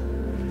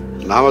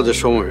 নামাজের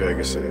সময় হয়ে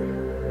গেছে,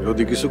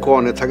 যদি কিছু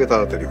কনে থাকে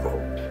তাড়াতাড়ি কও।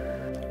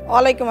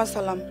 ওয়ালাইকুম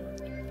আসসালাম।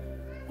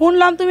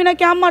 শুনলাম তুমি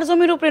নাকি আমার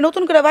জমির উপরে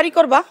নতুন করে বাড়ি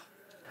করবা?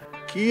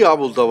 কি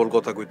আবল তাবল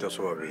কথা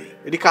কইতাছো ভাবি?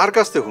 এটি কার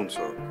কাছ থেকে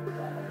শুনছো?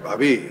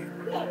 ভাবি,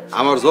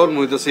 আমার জন্ম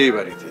হইতেছে এই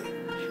বাড়িতে,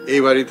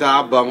 এই বাড়িতে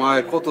আব্বা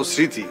মায়ের কত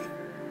স্মৃতি।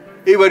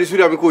 এই বাড়ি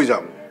ছুড়ে আমি কই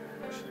যাব?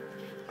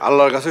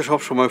 আল্লাহর কাছে সব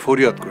সময়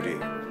ফরিয়াদ করি,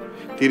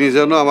 তিনি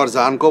যেন আমার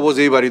জান কবজ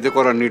এই বাড়িতে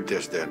করার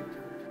নির্দেশ দেন।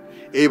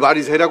 এই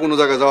বাড়ি ছেড়ে কোনো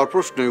জায়গায় যাওয়ার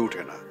প্রশ্নই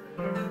উঠে না।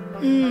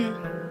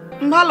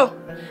 ভালো।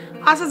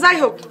 আচ্ছা যাই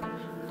হোক,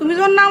 তুমি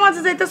যখন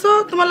নামাজে যাইতেছো,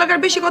 তোমার লাগার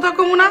বেশি কথা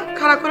কমু না,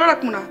 খারাপ করে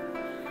রাখবো না।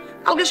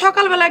 কালকে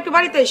সকালবেলা একটু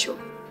বাড়িতে এসো।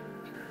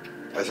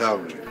 আচ্ছা,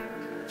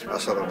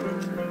 আসসালামু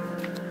আলাইকুম।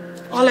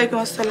 ওয়ালাইকুম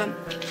আসসালাম।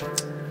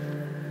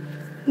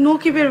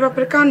 নকিবের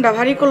ব্যাপারে কান্ডা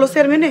ভারী করলো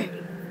চেয়ারম্যানে।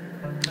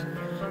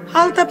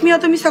 আলতাপ মিয়া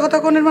তো মিশা কথা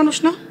কোনের মানুষ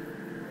না,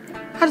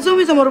 আর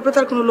জমি জমার উপরে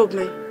তার কোনো লোভ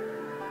নাই।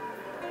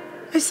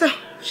 আচ্ছা,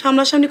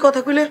 সামনাসামনি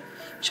কথা কইলে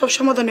সব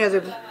সমাধান হয়ে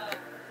যাবে।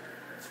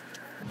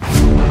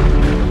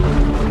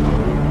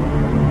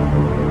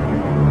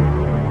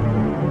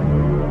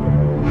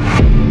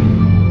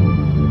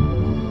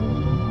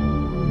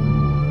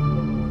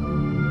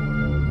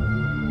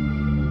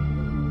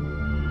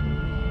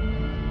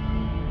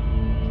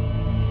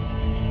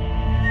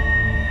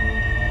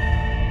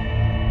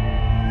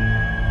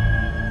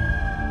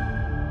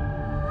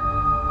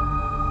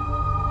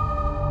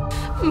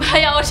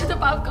 ভাই আমার সাথে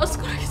পাপ কাজ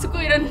করে কিছু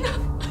কইরেন না,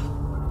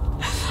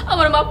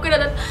 আমার মাফ করে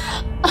দেন,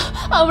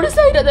 আমার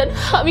সাইরা দেন,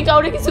 আমি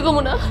কাউরে কিছু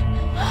কমু না,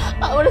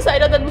 আমার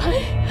সাইরা দেন ভাই,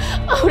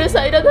 আমার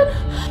সাইরা দেন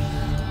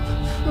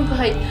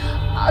ভাই,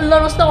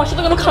 আল্লাহর রাস্তায় আমার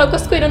সাথে কোনো খারাপ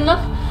কাজ কইরেন না,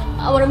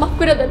 আমার মাফ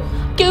করে দেন,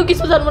 কেউ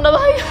কিছু জানবো না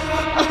ভাই,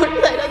 আমার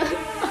সাইরা দেন,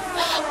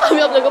 আমি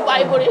আপনাকে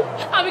পায়ে পড়ি,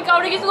 আমি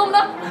কাউরে কিছু কম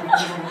না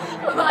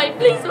ভাই,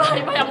 প্লিজ ভাই,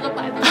 ভাই আপনার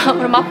পায়ে দেন,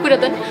 আমার মাফ করে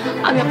দেন,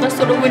 আমি আপনার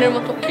ছোট বোনের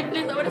মতো,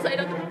 প্লিজ আমার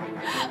সাইরা দেন,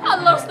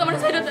 আল্লাহর রাস্তায় আমার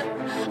সাইরা দেন।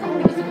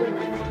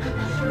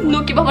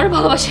 নকিব আমার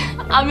ভালোবাসে,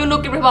 আমিও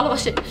নকিবের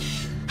ভালোবাসে,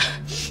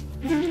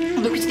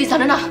 নকিব যদি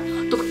জানে না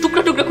তোকে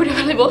টুকরা টুকরা করে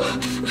ফেলবো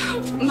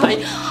ভাই,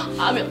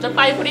 আমি আপনার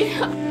পায়ে পড়ি,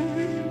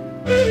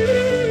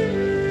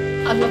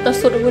 আমি আপনার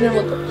ছোট বোনের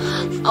মতো,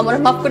 আমার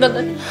মাফ করে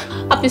দেন,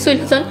 আপনি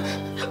চলে যান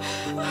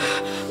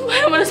ভাই,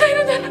 আমার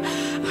চাইলে দেন।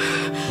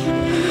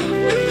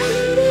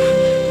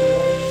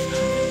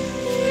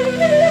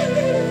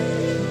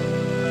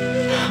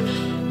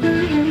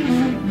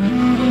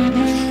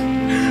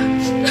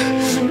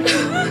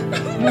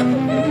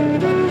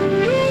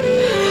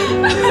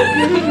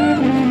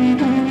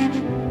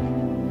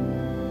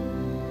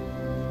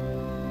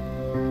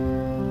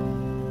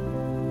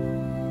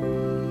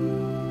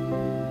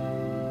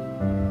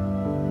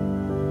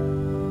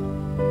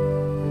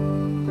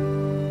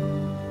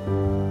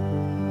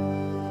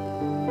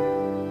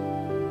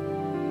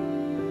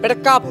 এটা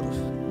কা পুরুষ,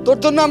 তোর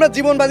জন্য আমরা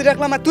জীবন বাজি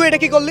রাখলাম আর তুই এটা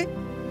কি করলি?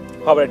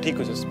 হবে ঠিক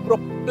হয়েছিস, পুরো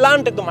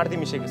প্ল্যান্ট একদম মাটিতে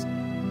মিশে গেছে।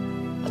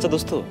 আচ্ছা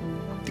দোস্ত,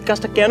 তুই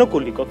কাজটা কেন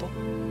করলি কত?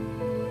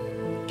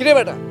 কিরে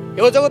বেটা, এ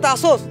জগতে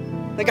আসোস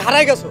নাকি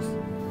হারাই গেছোস?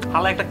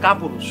 হালা একটা কা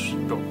পুরুষ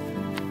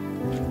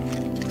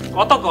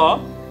কত ক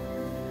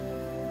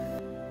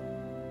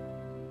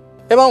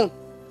এবং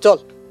চল,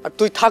 আর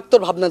তুই থাক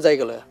তোর ভাবনা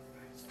জায়গা লয়া।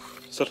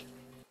 চল।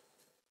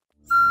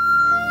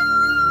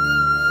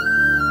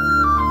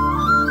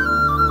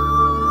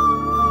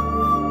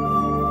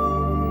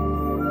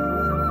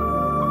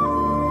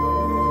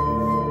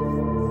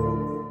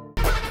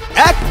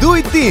 এক 2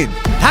 3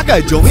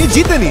 ঢাকায় জমি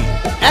জিতে নিন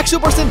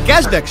 100%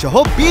 ক্যাশব্যাক সহ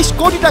 20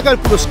 কোটি টাকার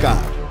পুরস্কার।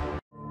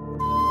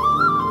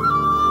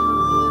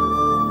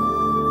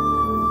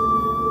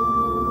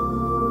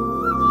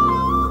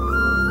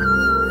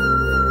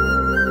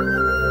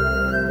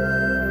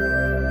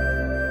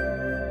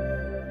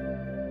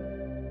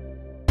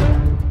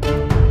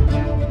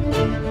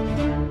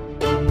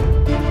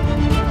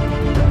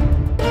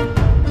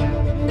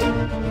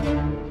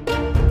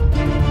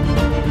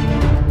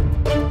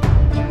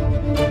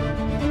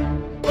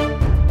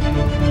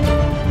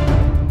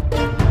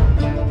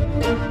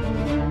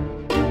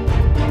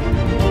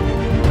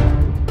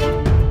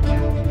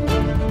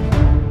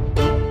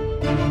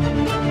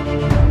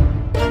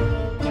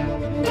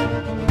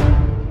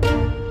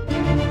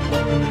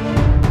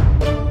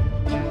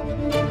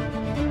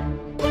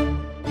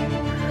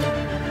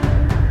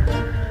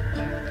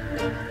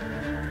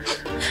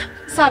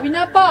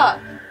 সাবিনা আপা,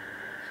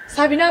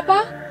 সাবিনা আপা,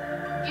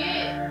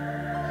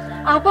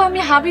 আপা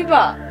আমি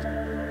হাবিবা।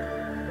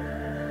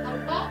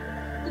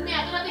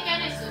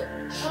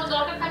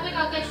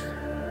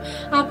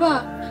 আপা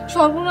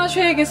সর্বনাশ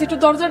হয়ে গেছে, একটু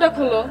দরজাটা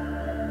খোলো।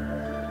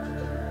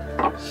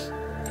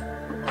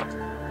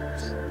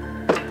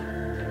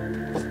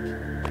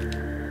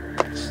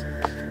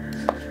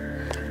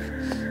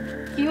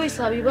 কি হয়েছে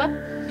হাবিবা,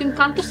 তুমি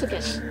কাঁদতেছো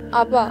কেন?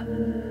 আপা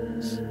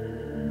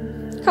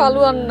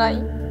খালু আর নাই।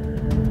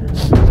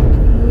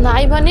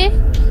 নাই মানে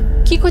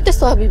কি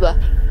কইতেছো হাবিবা,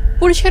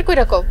 পরিষ্কার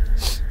কইরা কও।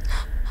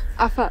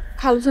 আফা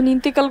খালুজান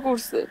ইন্তেকাল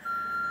করছে।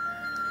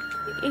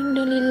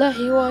 ইন্না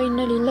লিল্লাহি ওয়া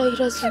ইন্না ইলাইহি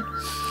রাজিউন।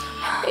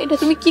 এটা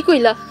তুমি কি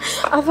কইলা?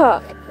 আফা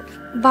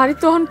বাড়ি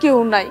তখন কেউ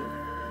নাই,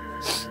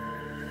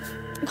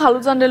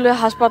 খালুজান লয়ে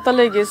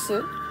হাসপাতালে গেছে।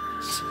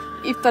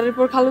 ইফতারের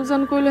পর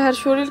খালুজান কইলো হ্যাঁ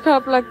শরীর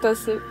খারাপ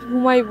লাগতেছে,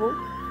 ঘুমাইবো।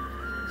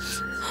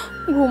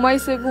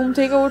 ঘুমাইছে, ঘুম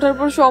থেকে ওঠার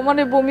পর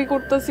সমানে বমি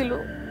করতেছিল।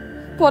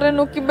 পরে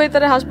নকিব ভাই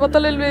তারে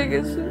হাসপাতালে লয়ে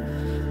গেছে।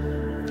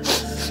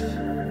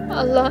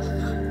 আল্লাহ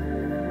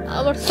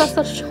আমার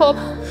চাচার সব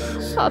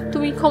পাপ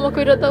তুমি ক্ষমা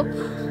কইরা দাও।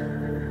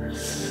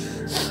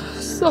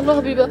 চলো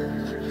হাবিবা।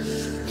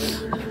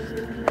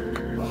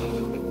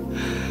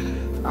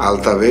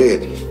 আলতাবের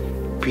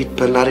পিঠ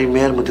পা নারী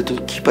মেয়ের মধ্যে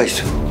তুমি কি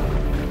পাইছো?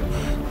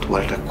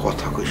 তোমার একটা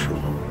কথা কই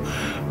শোনো,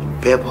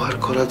 ব্যবহার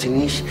করা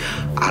জিনিস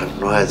আর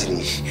নয়া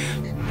জিনিস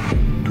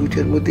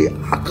দুইটার মধ্যে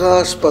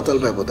আকাশ পাতাল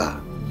ব্যবধান।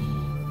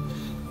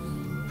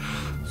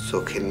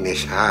 চোখের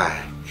নেশায়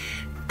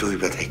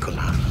ডুইবা থাইকো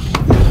না।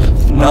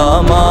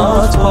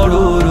 নামাজ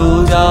পড়ো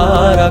রোজা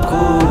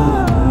রাখো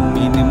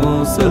মুমিন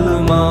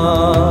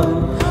মুসলমান,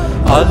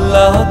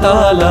 আল্লাহ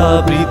তাআলা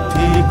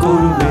বৃদ্ধি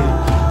করবে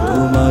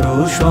তোমারও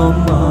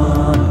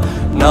সম্মান।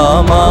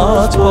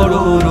 নামাজ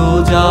পড়ো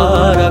রোজা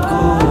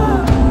রাখো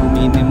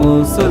মুমিন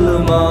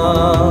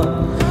মুসলমান,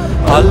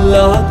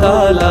 আল্লাহ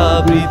তাআলা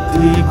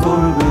বৃদ্ধি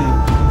করবে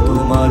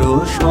তোমারও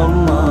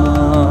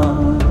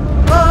সম্মান।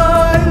 লা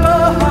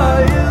ইলাহা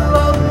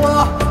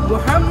ইল্লাল্লাহ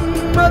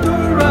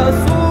মুহাম্মাদুর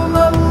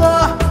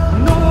রাসূলুল্লাহ,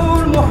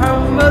 নূর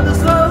মুহাম্মদ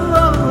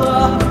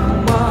সাল্লাল্লাহ,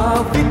 মা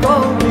ফি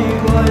কওমি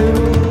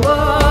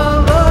গায়রুল্লাহ।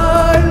 লা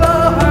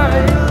ইলাহা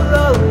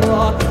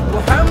ইল্লাল্লাহ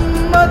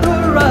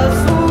মুহাম্মাদুর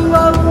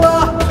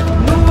রাসূলুল্লাহ,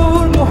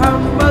 নূর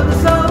মুহাম্মদ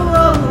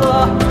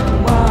সাল্লাল্লাহ,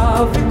 মা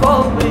ফি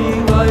কওমি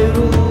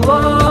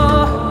গায়রুল্লাহ।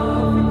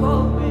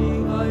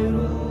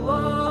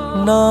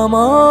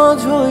 নামাজ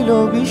হইল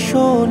বিশ্ব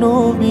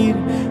নবীর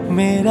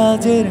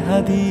মেরাজের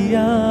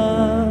হাদিয়া,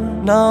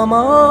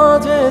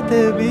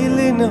 নামাজেতে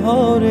বিলীন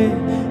হরে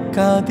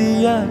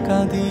কাঁদিয়া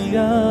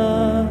কাঁদিয়া।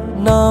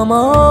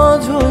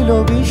 নামাজ হইল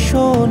বিশ্ব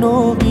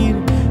নবীর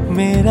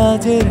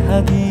মেরাজের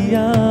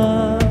হাদিয়া,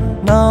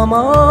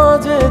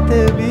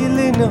 নামাজেতে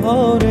বিলীন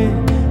হরে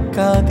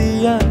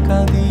কাঁদিয়া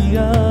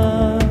কাঁদিয়া।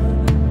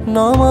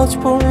 নামাজ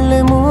পড়লে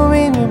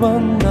মুমিন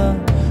বান্দা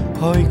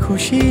হয়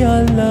খুশি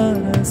আল্লাহ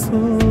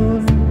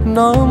রাসূল,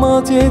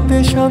 নামাজেতে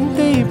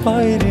শান্তি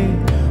পায় রে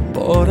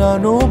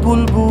পরানো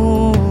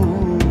বুলবুল।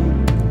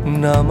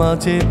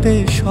 নামাজেতে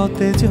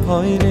সতেজ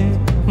হয় রে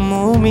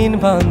মুমিন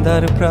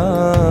বান্দার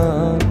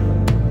প্রাণ,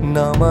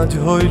 নামাজ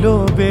হইল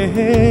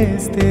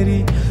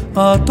বেহেশতেরি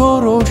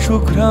আতর ও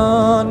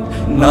সুঘ্রাণ।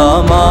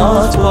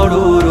 নামাজ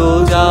পড়ো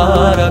রোজা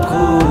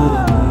রাখো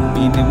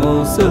মুমিন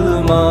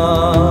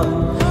মুসলমান,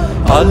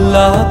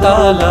 আল্লাহ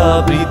তাআলা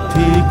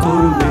বৃদ্ধি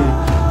করবে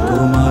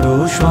তোমারও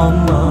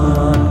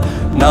সম্মান।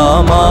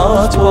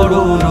 নামাজ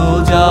পড়ো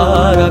রোজা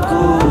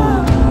রাখো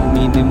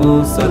মুমিন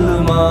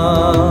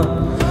মুসলমান,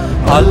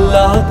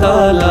 আল্লাহ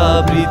তাআলা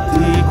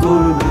বৃদ্ধি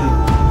করবে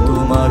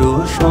তোমারও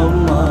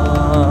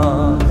সম্মান।